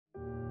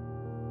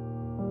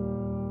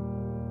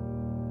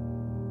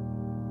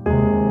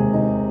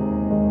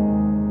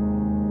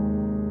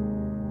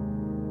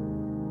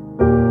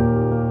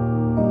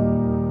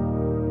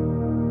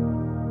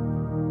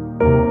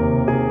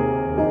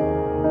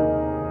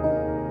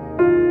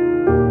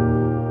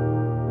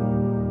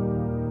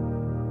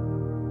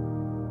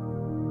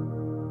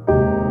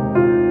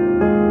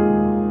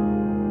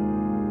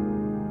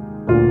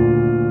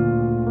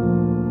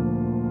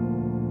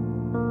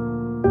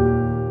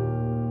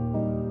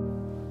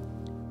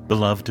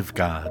Beloved of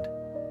God,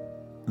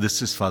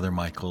 this is Father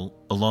Michael,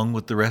 along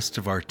with the rest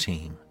of our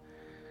team,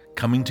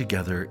 coming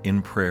together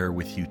in prayer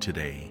with you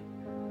today,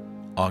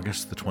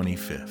 August the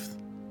 25th.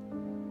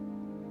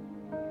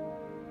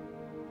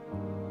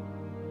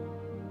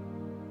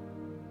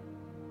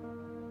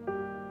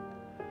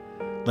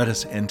 Let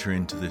us enter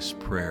into this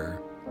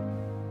prayer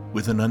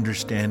with an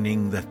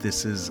understanding that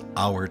this is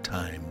our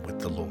time with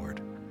the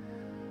Lord,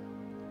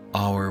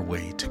 our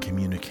way to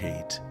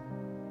communicate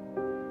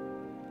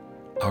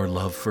our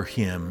love for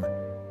Him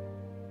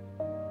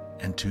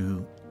and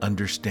to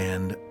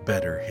understand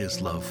better His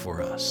love for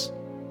us.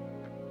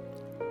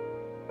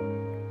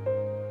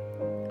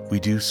 We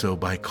do so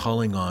by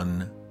calling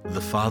on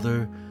the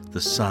Father,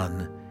 the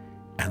Son,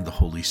 and the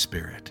Holy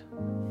Spirit.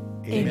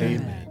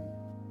 Amen.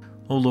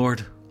 O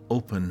Lord,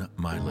 open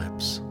my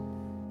lips,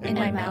 And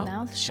my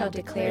mouth shall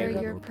declare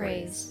your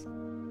praise.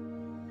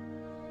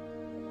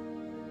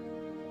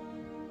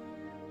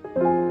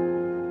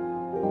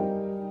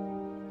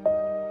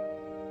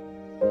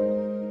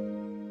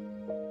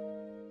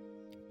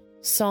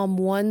 Psalm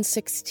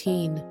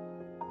 116.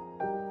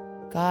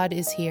 God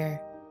is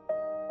here.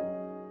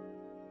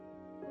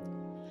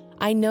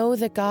 I know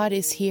that God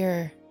is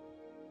here.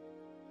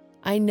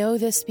 I know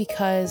this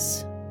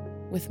because,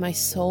 with my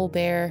soul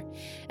bare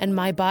and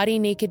my body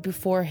naked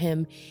before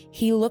Him,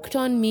 He looked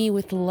on me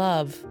with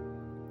love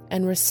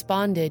and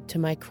responded to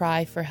my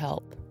cry for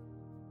help.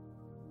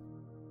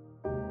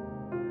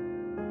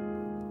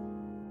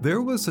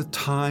 There was a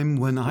time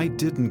when I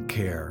didn't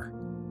care.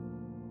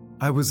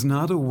 I was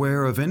not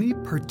aware of any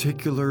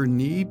particular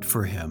need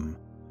for Him.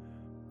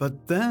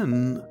 But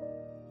then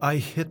I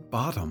hit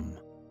bottom.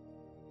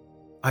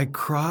 I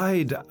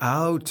cried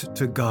out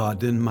to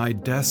God in my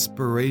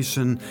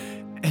desperation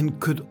and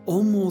could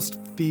almost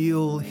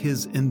feel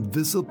His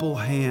invisible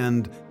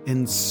hand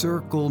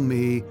encircle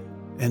me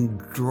and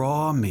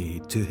draw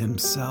me to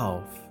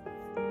Himself.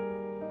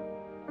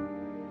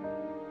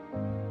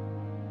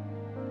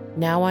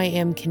 Now I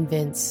am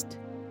convinced.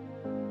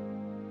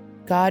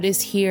 God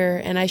is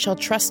here, and I shall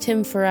trust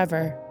Him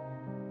forever.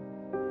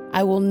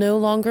 I will no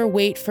longer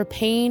wait for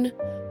pain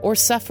or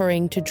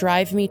suffering to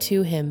drive me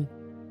to Him.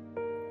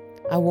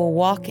 I will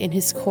walk in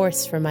His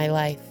course for my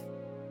life.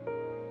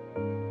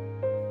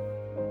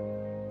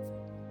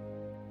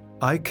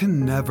 I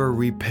can never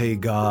repay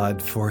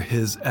God for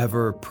His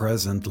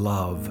ever-present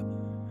love.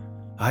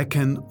 I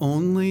can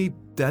only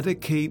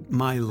dedicate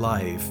my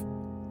life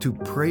to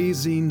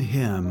praising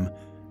Him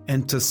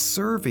and to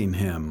serving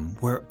Him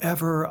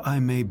wherever I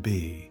may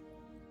be.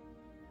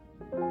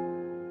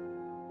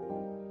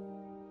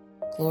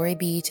 Glory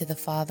be to the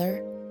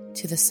Father,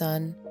 to the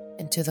Son,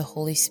 and to the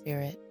Holy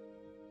Spirit.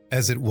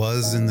 As it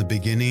was in the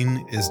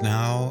beginning, is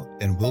now,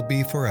 and will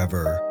be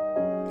forever.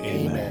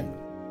 Amen.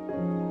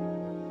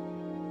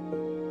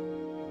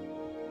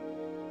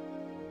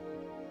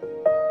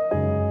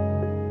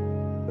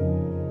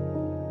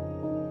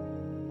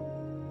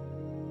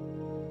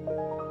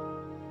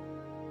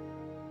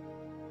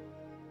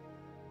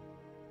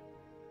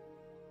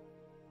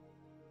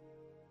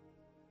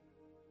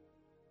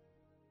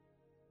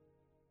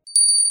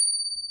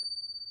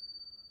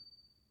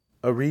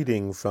 A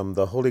reading from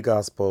the Holy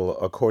Gospel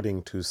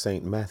according to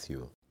St.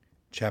 Matthew.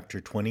 chapter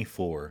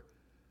 24,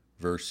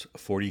 verse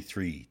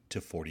 43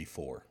 to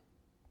 44.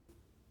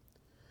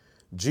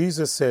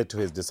 Jesus said to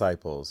His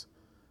disciples,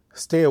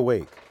 "Stay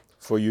awake,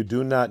 for you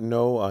do not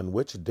know on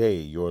which day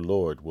your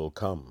Lord will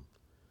come.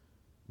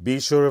 Be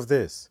sure of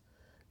this,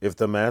 if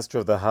the master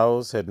of the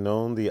house had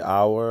known the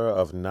hour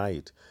of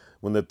night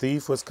when the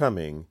thief was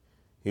coming,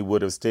 he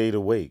would have stayed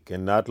awake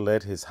and not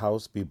let his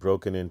house be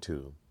broken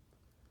into.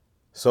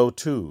 So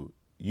too,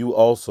 you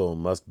also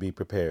must be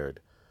prepared,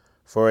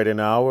 for at an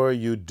hour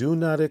you do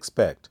not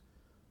expect,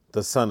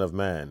 the Son of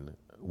Man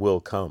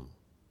will come."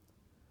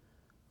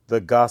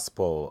 The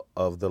Gospel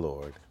of the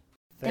Lord.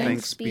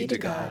 Thanks be to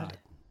God.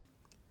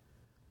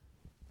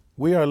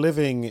 We are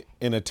living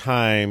in a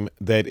time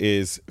that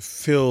is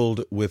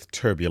filled with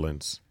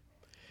turbulence.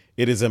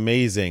 It is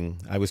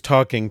amazing. I was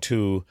talking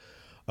to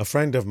a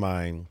friend of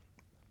mine,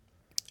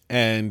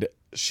 and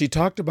she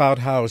talked about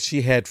how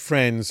she had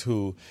friends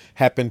who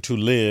happened to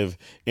live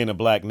in a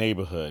black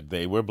neighborhood.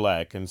 They were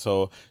black, and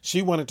so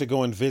she wanted to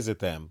go and visit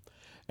them.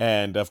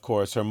 And, of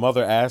course, her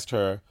mother asked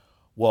her,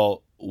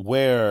 "Well,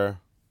 where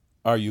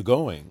are you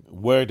going?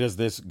 Where does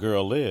this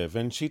girl live?"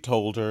 And she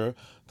told her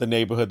the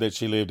neighborhood that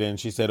she lived in.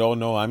 She said, "Oh,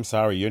 no, I'm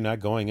sorry. You're not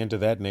going into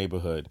that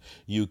neighborhood.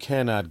 You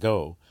cannot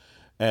go."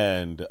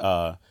 And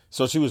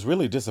so she was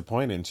really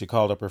disappointed. She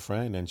called up her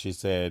friend and she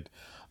said,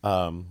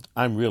 "I'm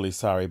really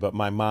sorry, but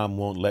my mom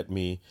won't let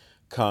me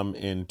come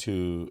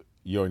into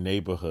your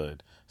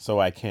neighborhood, so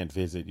I can't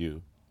visit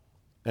you."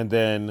 And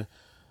then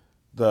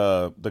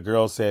the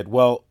girl said,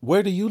 "Well,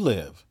 where do you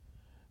live?"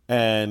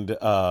 And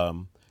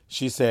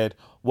She said,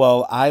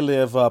 well, I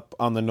live up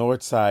on the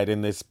north side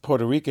in this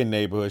Puerto Rican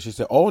neighborhood. She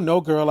said, oh,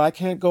 no, girl, I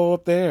can't go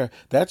up there.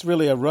 That's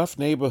really a rough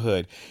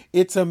neighborhood.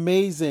 It's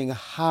amazing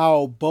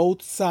how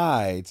both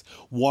sides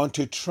want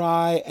to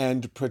try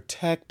and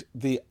protect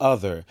the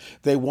other.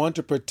 They want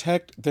to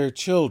protect their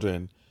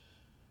children.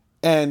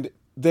 And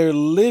they're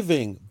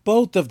living,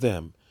 both of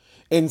them,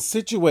 in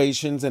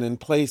situations and in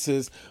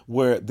places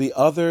where the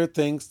other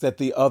thinks that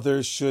the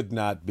other should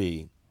not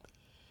be.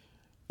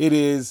 It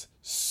is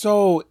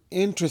so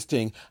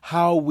interesting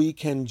how we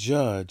can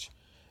judge,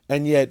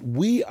 and yet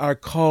we are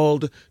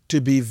called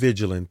to be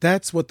vigilant.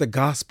 That's what the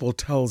gospel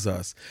tells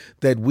us,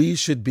 that we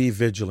should be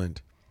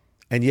vigilant.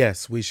 And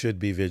yes, we should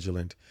be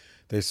vigilant.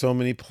 There's so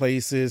many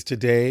places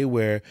today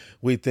where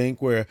we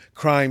think where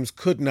crimes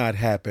could not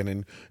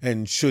happen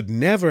and should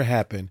never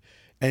happen,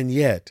 and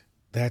yet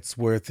that's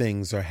where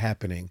things are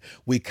happening.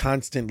 We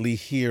constantly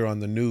hear on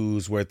the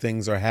news where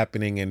things are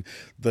happening in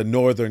the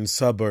northern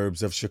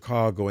suburbs of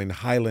Chicago, in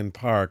Highland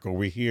Park, or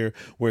we hear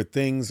where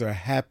things are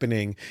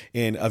happening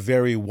in a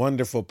very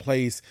wonderful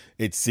place,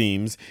 it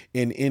seems,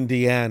 in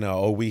Indiana,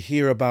 or we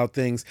hear about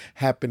things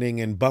happening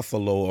in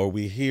Buffalo, or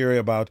we hear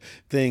about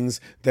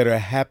things that are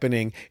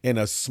happening in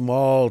a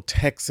small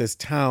Texas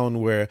town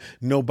where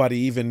nobody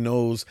even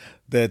knows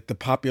that the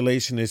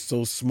population is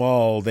so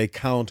small, they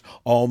count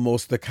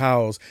almost the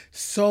cows.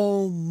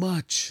 So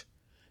much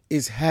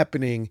is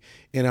happening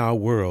in our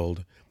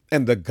world,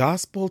 and the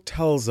gospel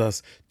tells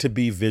us to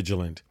be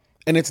vigilant.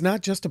 And it's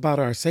not just about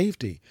our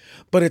safety,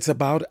 but it's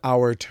about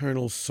our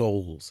eternal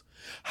souls,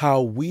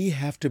 how we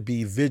have to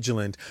be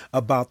vigilant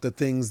about the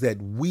things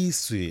that we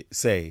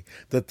say,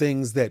 the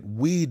things that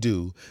we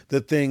do,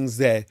 the things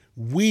that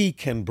we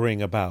can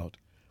bring about.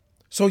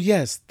 So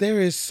yes, there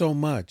is so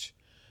much,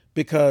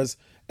 because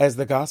as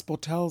the gospel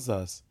tells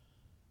us,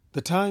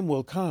 the time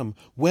will come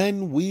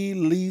when we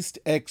least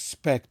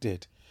expect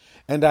it.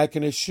 And I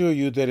can assure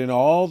you that in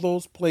all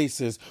those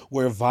places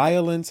where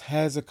violence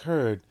has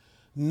occurred,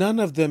 none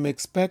of them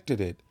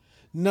expected it.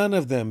 None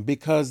of them,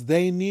 because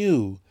they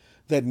knew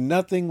that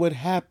nothing would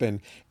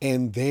happen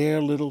in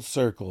their little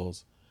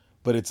circles.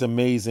 But it's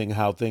amazing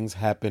how things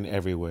happen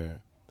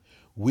everywhere.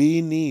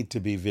 We need to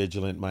be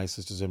vigilant, my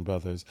sisters and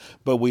brothers,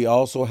 but we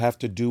also have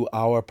to do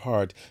our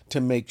part to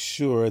make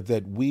sure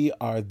that we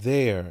are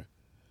there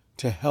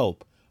to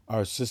help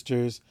our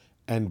sisters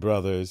and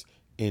brothers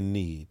in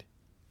need.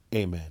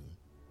 Amen.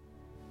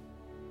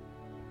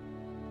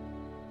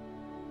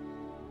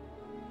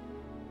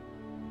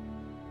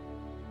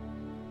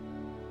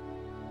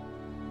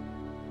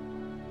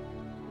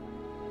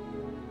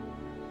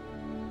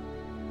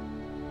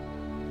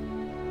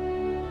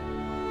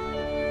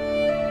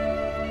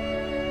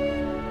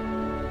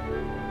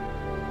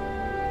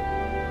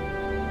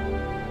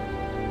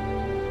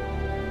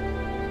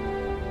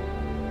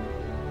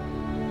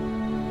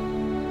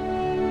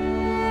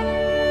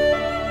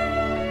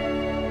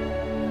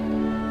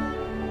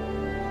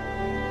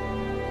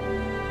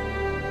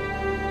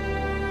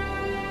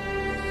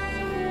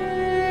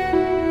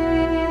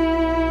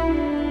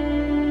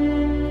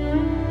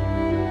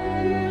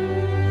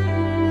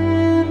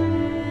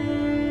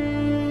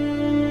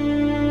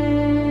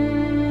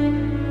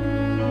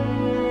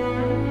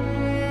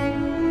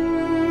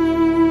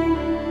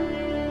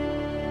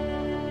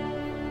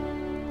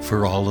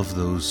 For all of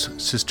those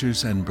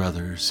sisters and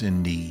brothers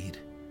in need,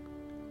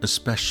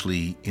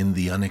 especially in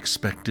the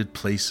unexpected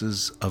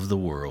places of the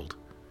world,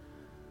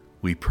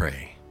 we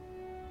pray.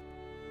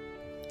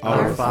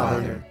 Our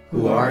Father,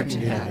 who art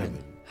in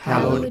heaven,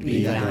 hallowed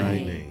be thy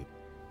name.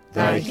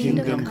 Thy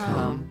kingdom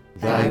come,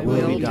 thy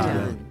will be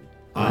done,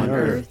 on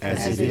earth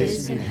as it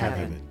is in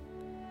heaven.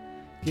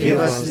 Give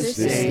us this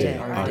day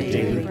our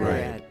daily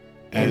bread,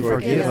 and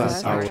forgive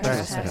us our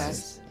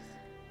trespasses,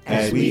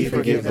 as we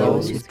forgive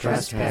those who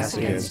trespass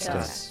against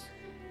us.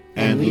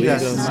 And lead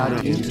us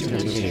not into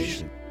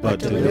temptation, but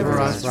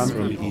deliver us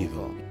from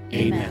evil.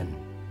 Amen.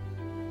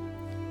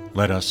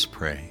 Let us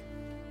pray.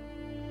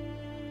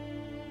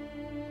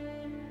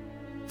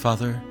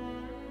 Father,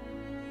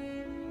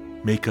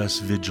 make us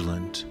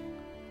vigilant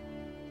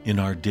in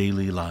our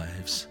daily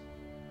lives,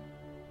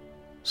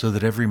 so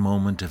that every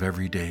moment of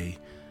every day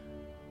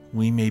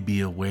we may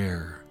be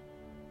aware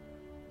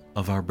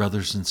of our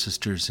brothers and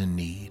sisters in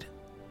need.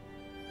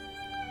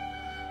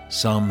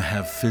 Some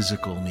have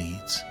physical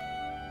needs,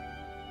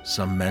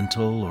 some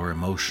mental or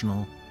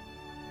emotional,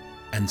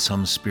 and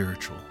some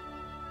spiritual.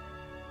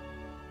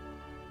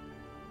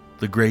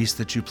 The grace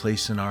that you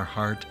place in our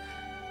heart,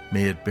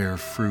 may it bear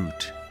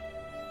fruit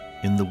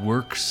in the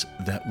works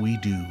that we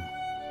do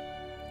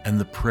and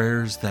the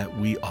prayers that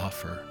we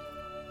offer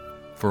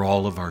for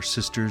all of our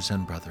sisters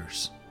and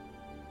brothers.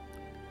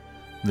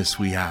 This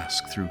we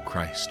ask through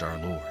Christ our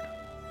Lord.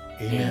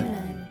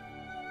 Amen.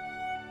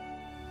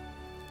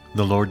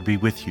 The Lord be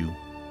with you.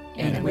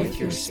 And with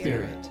your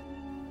spirit.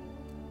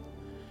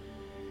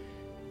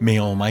 May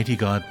Almighty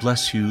God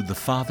bless you, the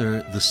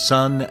Father, the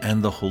Son,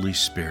 and the Holy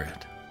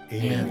Spirit.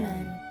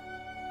 Amen.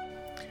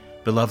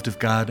 Beloved of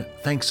God,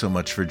 thanks so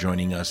much for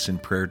joining us in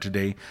prayer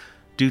today.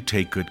 Do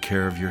take good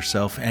care of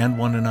yourself and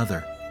one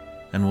another.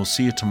 and we'll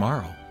see you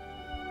tomorrow.